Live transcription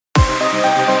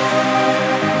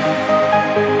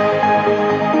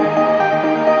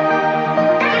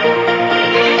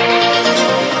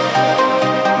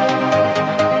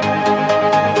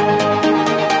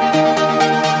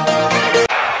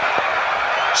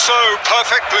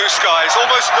Perfect blue skies,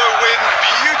 almost no wind,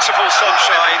 beautiful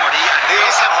sunshine.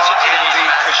 These are the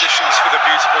conditions for the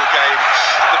beautiful game.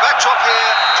 The backdrop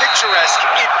here, picturesque,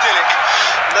 idyllic.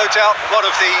 No doubt one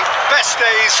of the best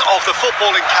days of the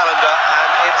footballing calendar, and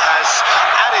it has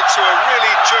added to a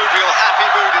really jovial, happy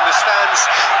mood in the stands,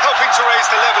 helping to raise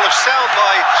the level of sound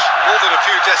by more than a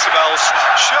few decibels.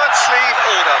 Shirt sleeve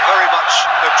order, very much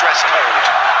the dress code.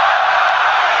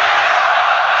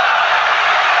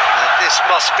 This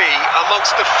must be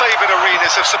amongst the favoured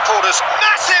arenas of supporters.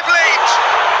 Massive lead!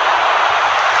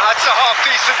 That's a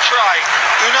half-decent try.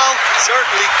 Unal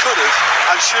certainly could have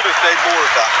and should have made more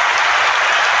of that.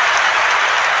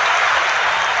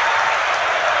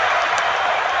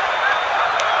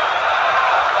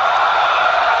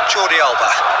 Jordi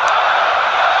Alba.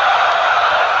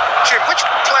 Jim, which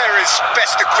player is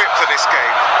best equipped for this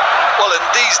game? Well, in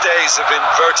these days of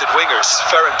inverted wingers,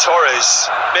 Ferran Torres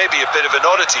may be a bit of an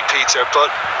oddity, Peter, but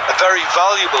a very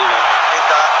valuable one in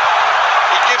that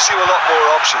he gives you a lot more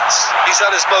options. He's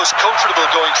at his most comfortable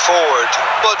going forward,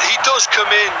 but he does come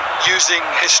in using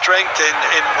his strength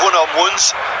in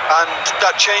one-on-ones, and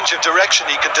that change of direction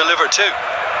he can deliver too.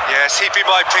 Yes, he'd be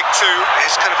my pick too.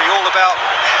 It's going to be all about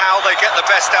how they get the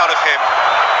best out of him.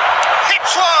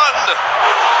 Hits one!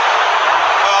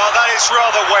 Oh, that is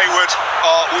rather wayward.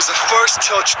 Oh, it was the first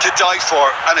touch to die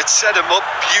for, and it set him up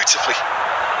beautifully.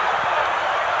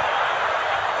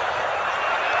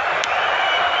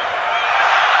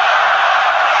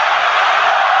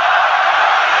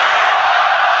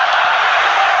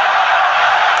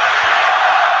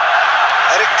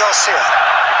 Eric Garcia.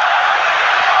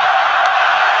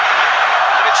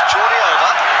 And it's Jordi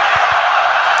Alba.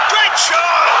 Great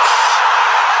chance!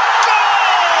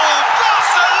 Goal!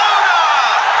 Barcelona!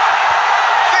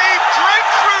 The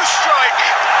breakthrough strike!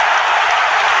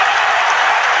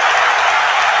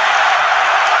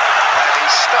 And he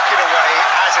stuck it away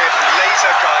as if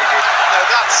laser guided. Now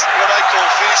that's what I call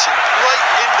finishing, right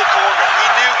in the corner. He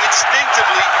knew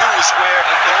instinctively who was where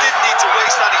and didn't need to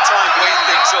waste any time weighing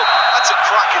things up. That's a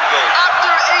cracking goal. After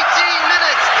 18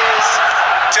 minutes is...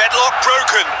 Deadlock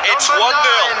broken. It's 1-0.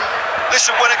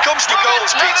 Listen, when it comes to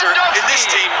goals, Peter, in this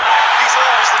team, he's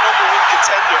always the #1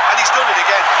 contender, and he's done it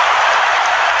again.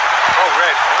 Oh,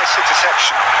 red. Nice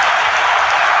interception.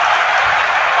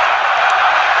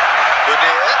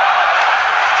 Munir.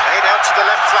 Played out to the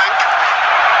left flank.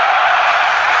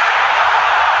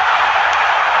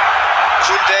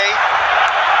 Koundé.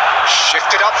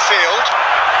 Shifted upfield.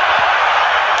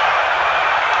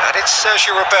 And it's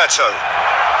Sergio Roberto.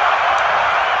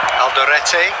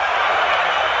 Alderete.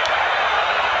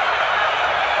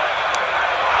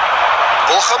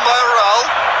 Borja Mayoral.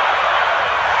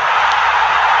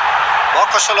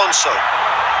 Marcos Alonso.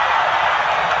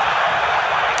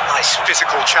 Nice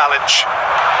physical challenge.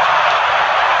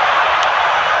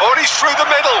 Oh, he's through the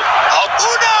middle. Oh,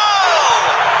 no!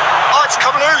 Oh, it's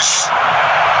come loose.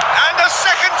 And a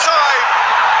second time.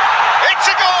 It's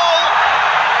a goal.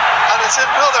 And it's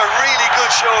another really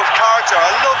good show of character.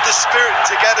 I love the spirit and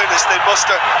togetherness they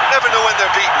muster. Never know when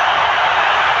they're beaten.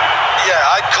 Yeah,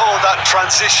 I'd call that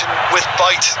transition with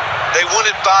bite. They won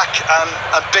it back and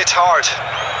bit hard.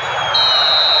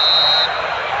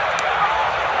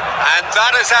 And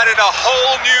that has added a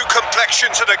whole new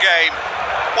complexion to the game.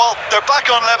 Well, they're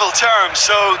back on level terms,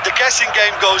 so the guessing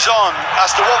game goes on.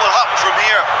 As to what will happen from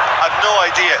here, I've no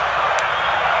idea.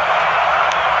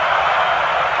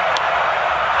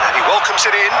 And he welcomes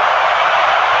it in.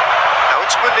 Now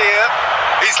it's Munir.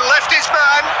 He's left his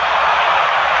man.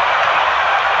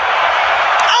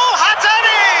 Oh,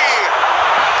 Haddadi!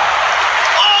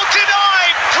 Oh,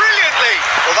 denied brilliantly.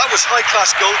 Well, that was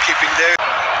high-class goalkeeping there.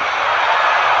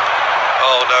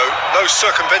 Oh, no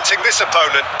circumventing this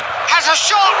opponent. Has a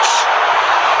shot!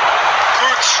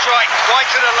 Good strike, quite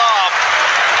an alarm.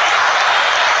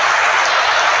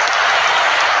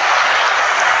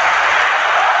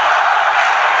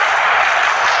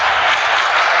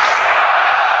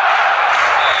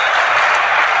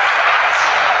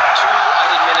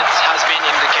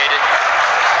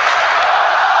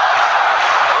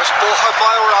 Borja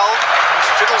Mayoral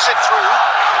fiddles it through.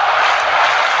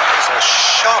 It's a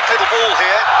sharp little ball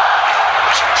here.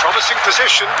 It's a promising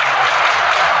position.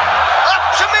 Up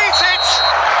to meet it!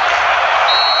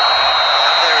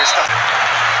 And there is that.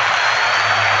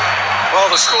 Well,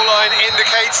 Well, the scoreline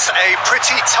indicates a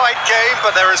pretty tight game,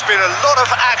 but there has been a lot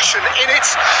of action in it,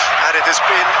 and it has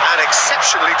been an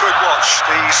exceptionally good watch.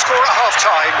 The score at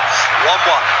half-time,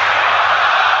 1-1.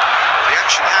 The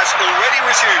action has already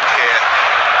resumed here.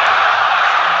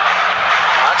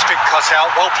 That's been cut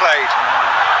out, well played.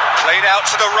 Played out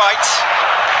to the right.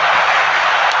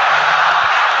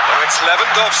 Now it's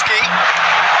Lewandowski.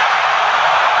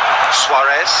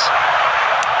 Suarez.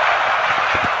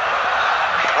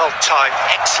 Well-timed,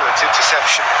 excellent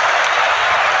interception.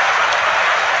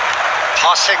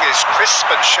 Passing is crisp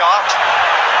and sharp.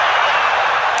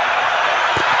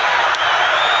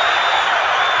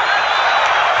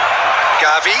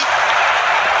 Gavi.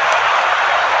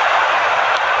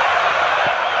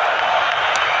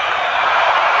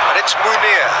 And it's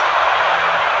Munir.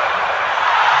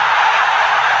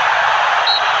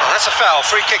 Well, that's a foul.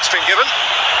 Free kick's been given.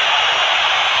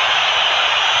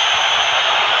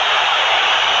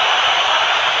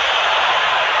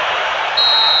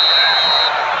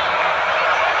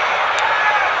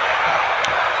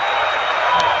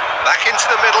 Back into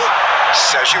the middle,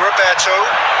 Sergio Roberto.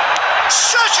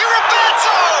 Sergio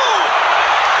Roberto!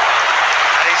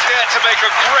 And he's there to make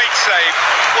a great save.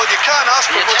 Well, you can't ask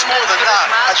for much more than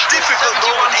that. A difficult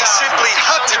moment he simply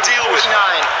had to deal with.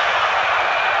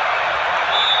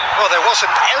 Well, there was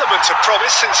an element of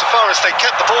promise insofar as they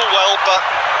kept the ball well, but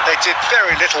they did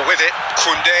very little with it.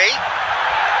 Koundé.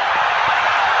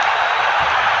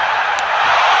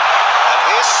 And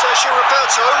here's Sergio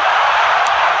Roberto.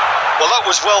 Well, that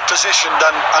was well positioned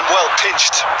and well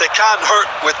pinched. They can't hurt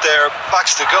with their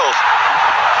backs to goal.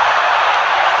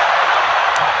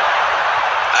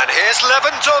 And here's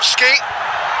Lewandowski.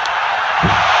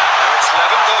 Now it's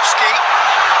Lewandowski.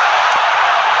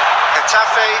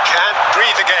 Getafe can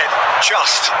breathe again.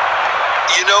 Just.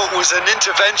 You know, it was an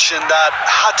intervention that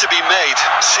had to be made.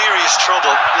 Serious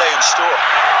trouble lay in store.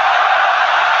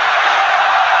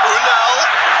 Unal.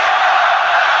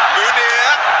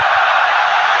 Munir.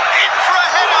 In for a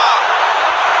header.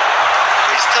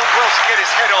 He's done well to get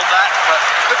his head on that, but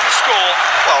couldn't score.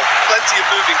 Well, plenty of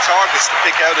moving targets to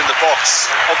pick out in the box.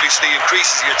 Obviously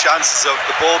increases your chances of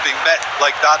the ball being met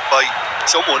like that by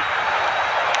someone.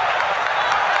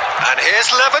 And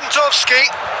here's Lewandowski.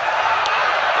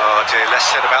 Oh dear, less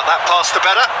said about that pass the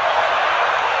better.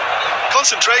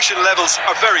 Concentration levels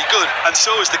are very good, and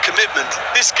so is the commitment.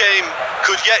 This game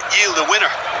could yet yield a winner.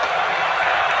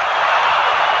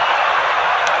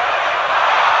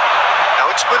 Now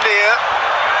it's Munir.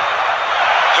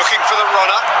 Looking for the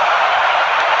runner.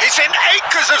 He's in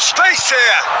acres of space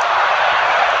here.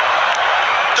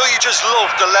 Don't you just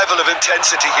love the level of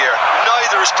intensity here?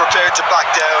 Neither is prepared to back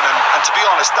down, and to be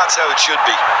honest, that's how it should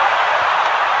be.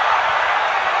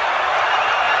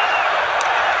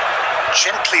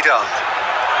 Gently done.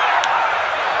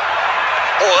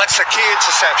 Oh, that's a key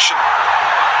interception.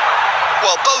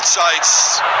 Well, both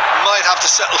sides might have to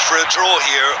settle for a draw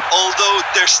here, although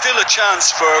there's still a chance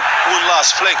for one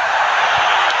last fling.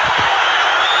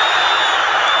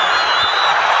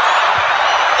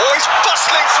 Oh, he's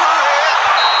bustling through here.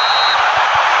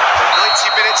 The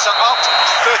 90 minutes are up,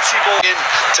 30 more in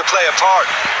to play a part.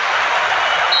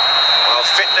 Well,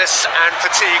 fitness and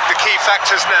fatigue, the key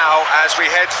factors now as we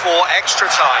head for extra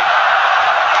time.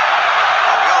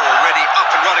 Well, we are already up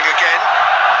and running again.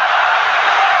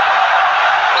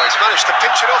 Well, he's managed to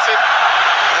pinch it off him.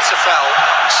 That's a foul.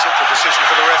 Simple decision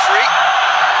for the referee.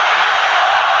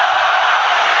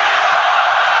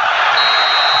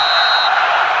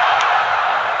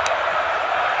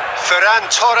 Ferran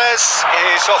Torres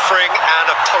is offering an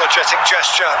apologetic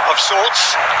gesture of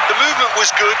sorts. The movement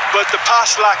was good, but the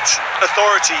pass lacked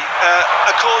authority,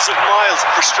 a cause of mild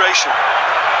frustration.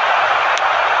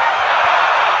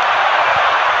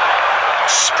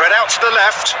 Spread out to the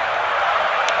left.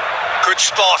 Good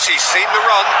spot, he's seen the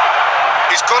run.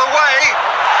 He's got away.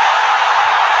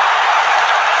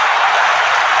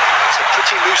 It's a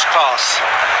pretty loose pass.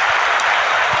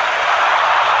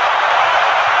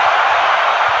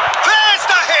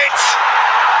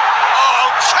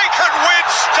 Taken with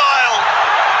style,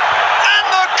 and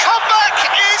the comeback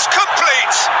is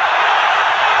complete.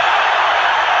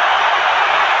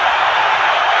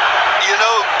 You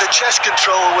know, the chest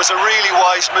control was a really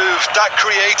wise move. That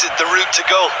created the route to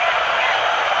goal.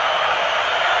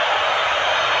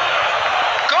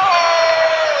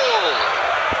 Goal!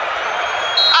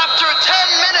 After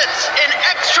 10 minutes in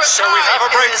extra time. So we have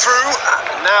a breakthrough.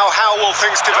 Now how will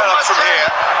things develop from here?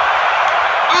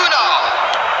 Unal.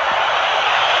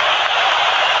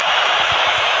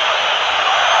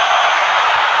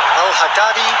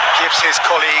 Haddadi gives his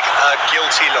colleague a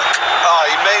guilty look.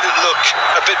 He made it look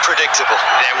a bit predictable.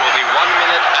 There will be 1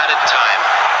 minute added time.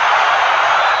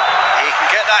 He can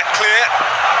get that clear.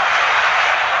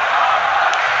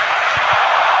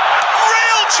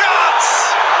 Real chance!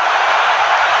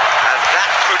 And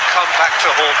that could come back to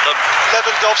haunt them.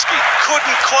 Lewandowski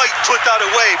couldn't quite put that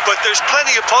away, but there's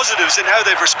plenty of positives in how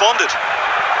they've responded.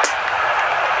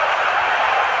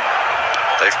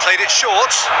 They've played it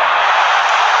short.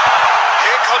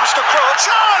 Here comes the cross.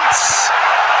 Chance!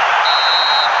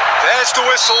 There's the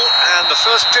whistle, and the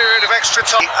first period of extra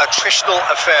time. Attritional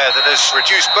affair that has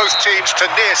reduced both teams to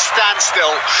near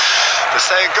standstill. The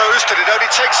saying goes that it only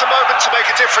takes a moment to make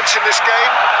a difference in this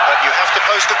game, but you have to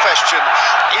pose the question,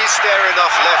 is there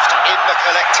enough left in the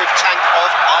collective tank of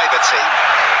either team?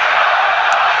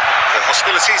 The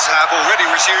hostilities have already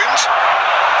resumed.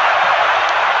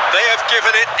 They have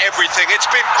given it everything.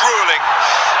 It's been grueling,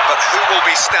 but who will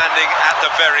be standing at the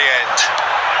very end?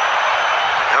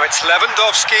 Now it's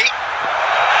Lewandowski.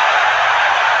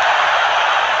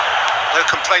 No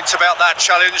complaints about that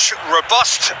challenge.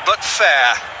 Robust but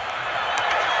fair.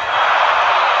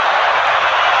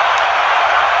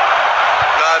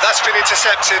 No, that's been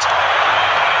intercepted.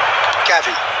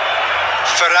 Gavi.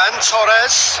 Ferran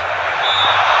Torres.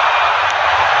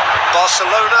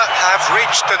 Barcelona have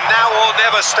reached the now or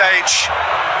never stage.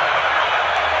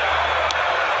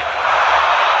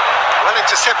 Well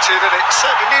intercepted, and it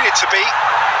certainly needed to be.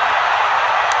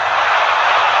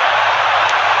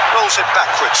 Rolls it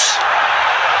backwards.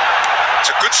 It's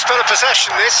a good spell of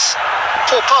possession, this.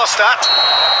 Poor pass that.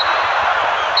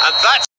 And that's